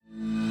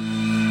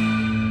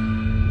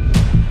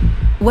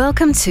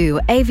Welcome to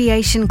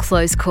Aviation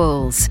Close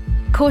Calls,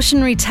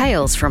 cautionary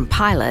tales from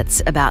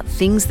pilots about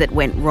things that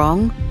went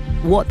wrong,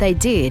 what they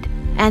did,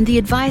 and the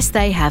advice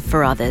they have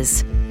for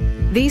others.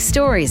 These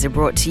stories are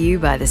brought to you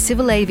by the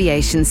Civil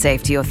Aviation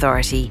Safety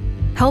Authority,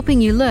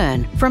 helping you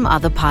learn from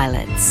other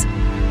pilots.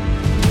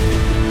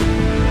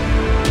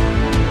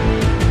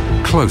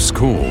 Close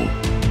Call.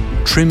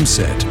 Trim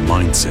Set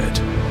Mindset.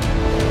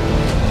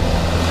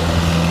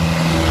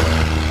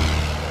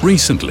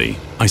 Recently,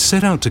 I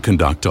set out to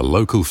conduct a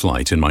local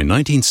flight in my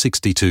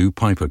 1962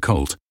 Piper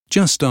Colt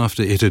just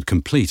after it had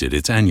completed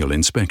its annual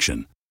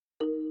inspection.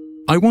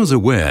 I was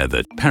aware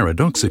that,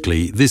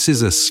 paradoxically, this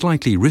is a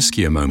slightly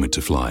riskier moment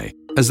to fly,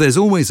 as there's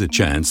always a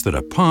chance that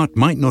a part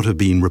might not have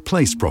been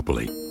replaced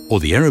properly, or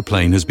the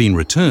aeroplane has been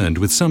returned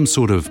with some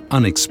sort of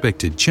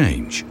unexpected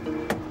change.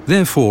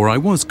 Therefore, I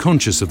was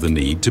conscious of the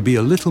need to be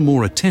a little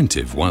more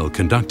attentive while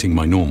conducting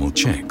my normal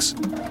checks.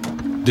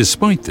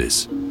 Despite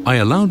this, I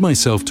allowed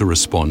myself to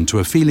respond to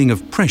a feeling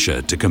of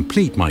pressure to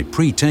complete my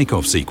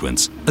pre-takeoff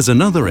sequence as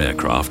another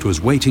aircraft was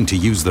waiting to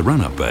use the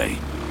run-up bay.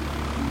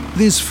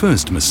 This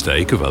first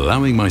mistake of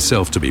allowing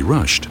myself to be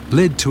rushed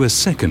led to a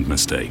second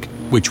mistake,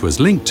 which was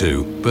linked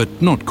to,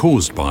 but not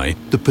caused by,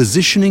 the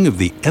positioning of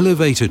the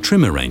elevator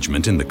trim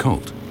arrangement in the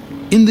Colt.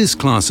 In this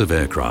class of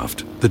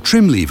aircraft, the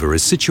trim lever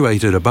is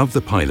situated above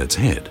the pilot's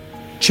head.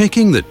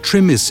 Checking that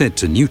trim is set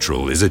to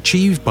neutral is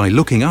achieved by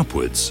looking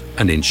upwards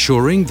and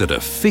ensuring that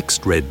a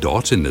fixed red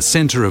dot in the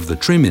center of the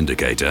trim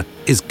indicator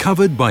is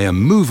covered by a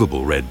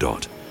movable red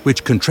dot,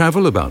 which can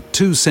travel about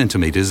 2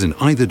 centimeters in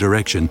either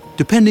direction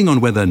depending on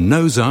whether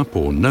nose up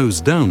or nose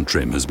down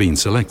trim has been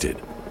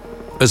selected.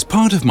 As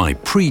part of my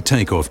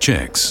pre-takeoff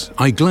checks,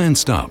 I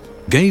glanced up,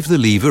 gave the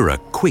lever a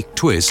quick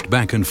twist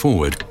back and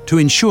forward to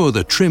ensure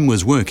the trim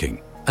was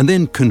working, and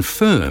then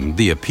confirmed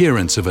the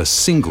appearance of a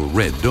single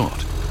red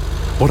dot.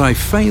 What I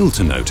failed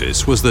to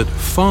notice was that,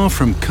 far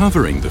from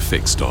covering the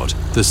fixed dot,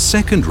 the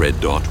second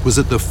red dot was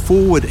at the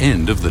forward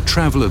end of the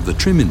travel of the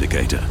trim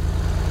indicator.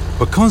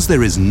 Because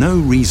there is no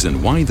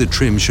reason why the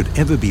trim should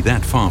ever be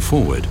that far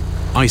forward,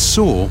 I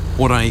saw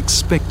what I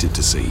expected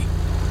to see.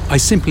 I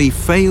simply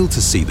failed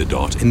to see the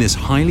dot in this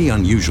highly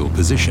unusual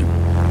position.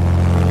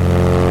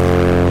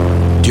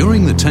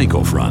 During the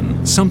takeoff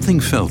run, something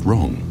felt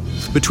wrong.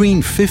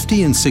 Between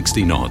 50 and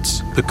 60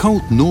 knots, the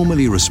Colt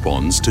normally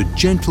responds to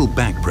gentle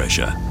back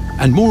pressure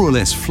and more or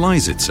less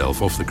flies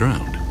itself off the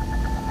ground.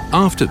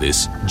 After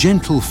this,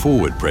 gentle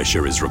forward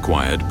pressure is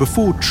required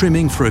before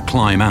trimming for a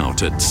climb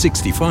out at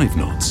 65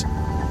 knots.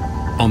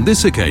 On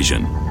this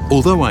occasion,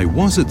 although I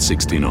was at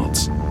 60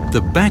 knots,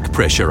 the back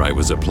pressure I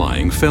was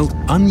applying felt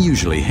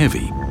unusually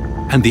heavy,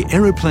 and the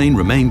aeroplane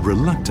remained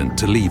reluctant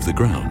to leave the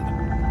ground.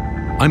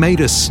 I made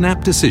a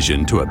snap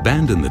decision to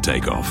abandon the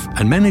takeoff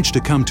and managed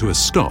to come to a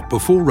stop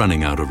before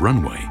running out of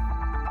runway.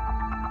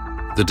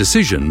 The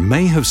decision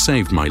may have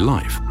saved my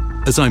life,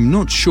 as I'm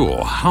not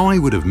sure how I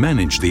would have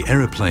managed the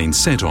aeroplane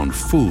set on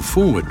full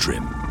forward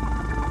trim.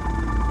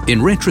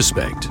 In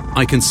retrospect,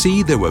 I can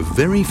see there were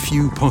very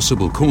few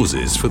possible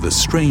causes for the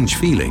strange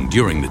feeling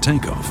during the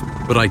takeoff,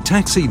 but I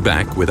taxied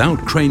back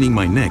without craning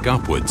my neck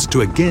upwards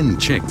to again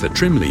check the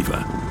trim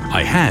lever.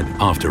 I had,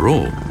 after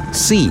all,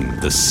 seen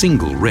the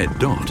single red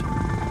dot.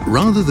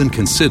 Rather than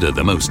consider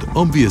the most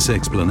obvious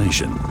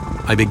explanation,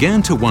 I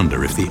began to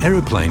wonder if the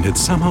aeroplane had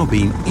somehow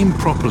been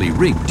improperly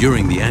rigged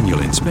during the annual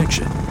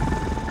inspection.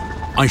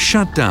 I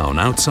shut down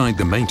outside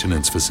the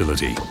maintenance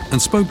facility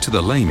and spoke to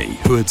the LAME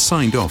who had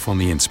signed off on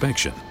the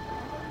inspection.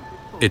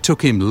 It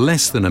took him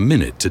less than a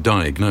minute to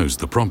diagnose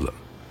the problem.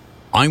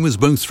 I was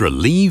both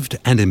relieved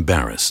and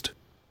embarrassed.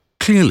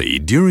 Clearly,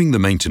 during the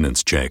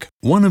maintenance check,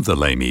 one of the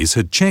LAMEs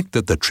had checked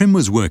that the trim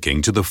was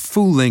working to the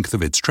full length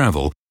of its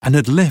travel and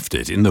had left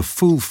it in the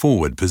full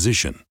forward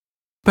position.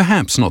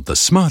 Perhaps not the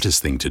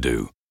smartest thing to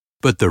do,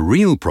 but the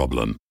real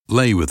problem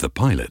lay with the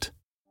pilot.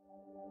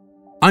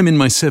 I'm in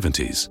my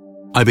 70s.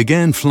 I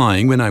began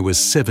flying when I was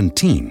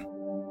 17.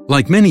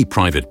 Like many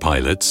private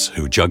pilots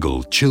who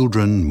juggle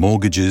children,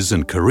 mortgages,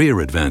 and career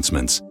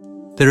advancements,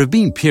 there have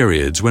been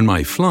periods when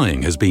my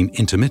flying has been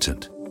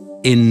intermittent.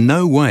 In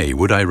no way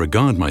would I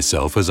regard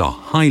myself as a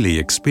highly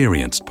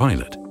experienced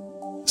pilot.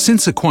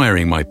 Since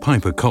acquiring my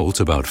Piper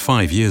Colt about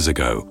 5 years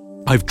ago,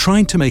 I've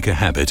tried to make a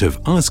habit of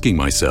asking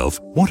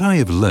myself what I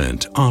have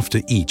learnt after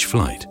each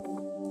flight.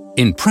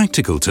 In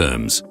practical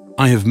terms,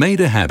 I have made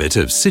a habit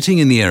of sitting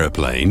in the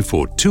aeroplane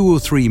for 2 or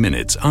 3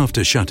 minutes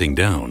after shutting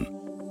down.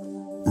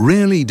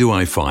 Rarely do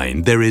I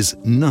find there is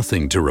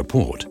nothing to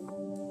report.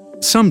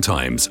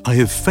 Sometimes I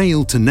have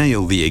failed to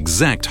nail the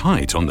exact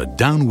height on the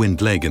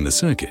downwind leg in the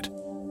circuit.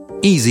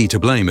 Easy to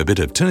blame a bit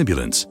of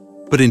turbulence,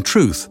 but in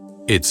truth,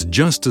 it's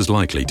just as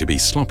likely to be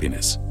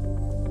sloppiness.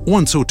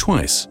 Once or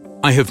twice,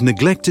 I have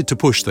neglected to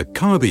push the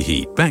carby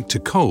heat back to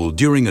cold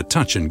during a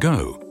touch and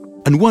go,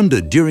 and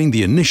wondered during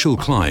the initial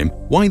climb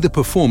why the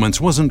performance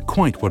wasn't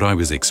quite what I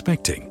was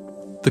expecting.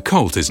 The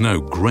Colt is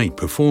no great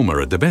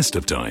performer at the best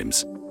of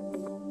times.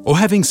 Or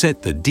having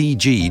set the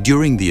DG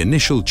during the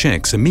initial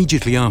checks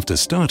immediately after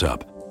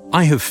startup,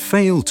 I have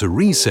failed to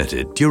reset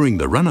it during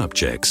the run-up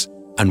checks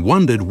and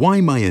wondered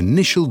why my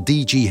initial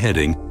DG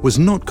heading was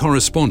not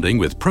corresponding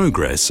with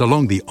progress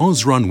along the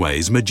Oz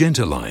Runway's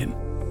Magenta line.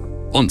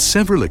 On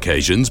several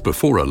occasions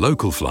before a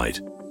local flight,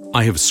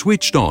 I have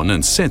switched on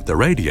and set the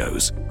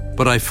radios,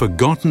 but I've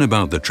forgotten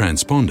about the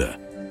transponder.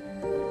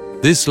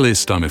 This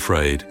list, I'm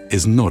afraid,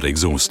 is not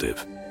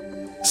exhaustive.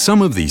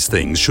 Some of these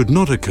things should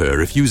not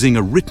occur if using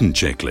a written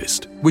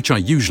checklist, which I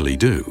usually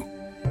do.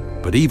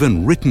 But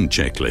even written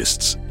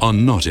checklists are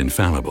not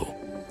infallible.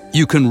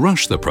 You can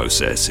rush the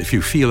process if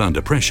you feel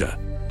under pressure.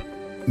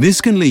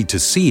 This can lead to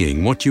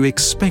seeing what you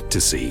expect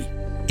to see,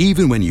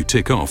 even when you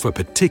tick off a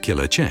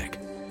particular check.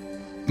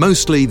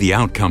 Mostly the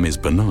outcome is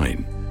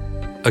benign.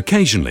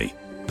 Occasionally,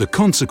 the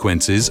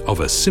consequences of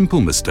a simple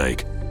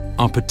mistake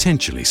are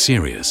potentially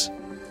serious.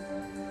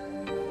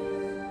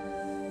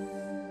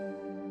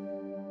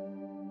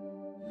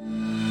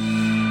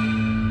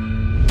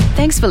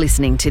 Thanks for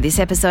listening to this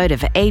episode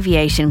of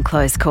Aviation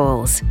Close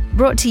Calls,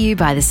 brought to you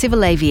by the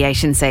Civil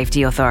Aviation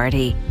Safety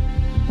Authority.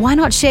 Why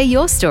not share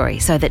your story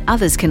so that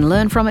others can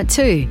learn from it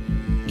too?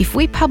 If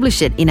we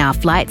publish it in our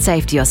Flight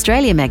Safety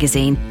Australia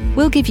magazine,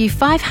 we'll give you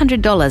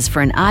 $500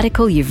 for an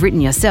article you've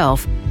written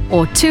yourself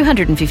or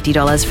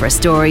 $250 for a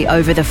story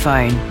over the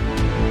phone.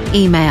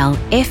 Email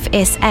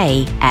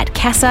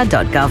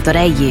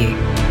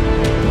fsa@casa.gov.au.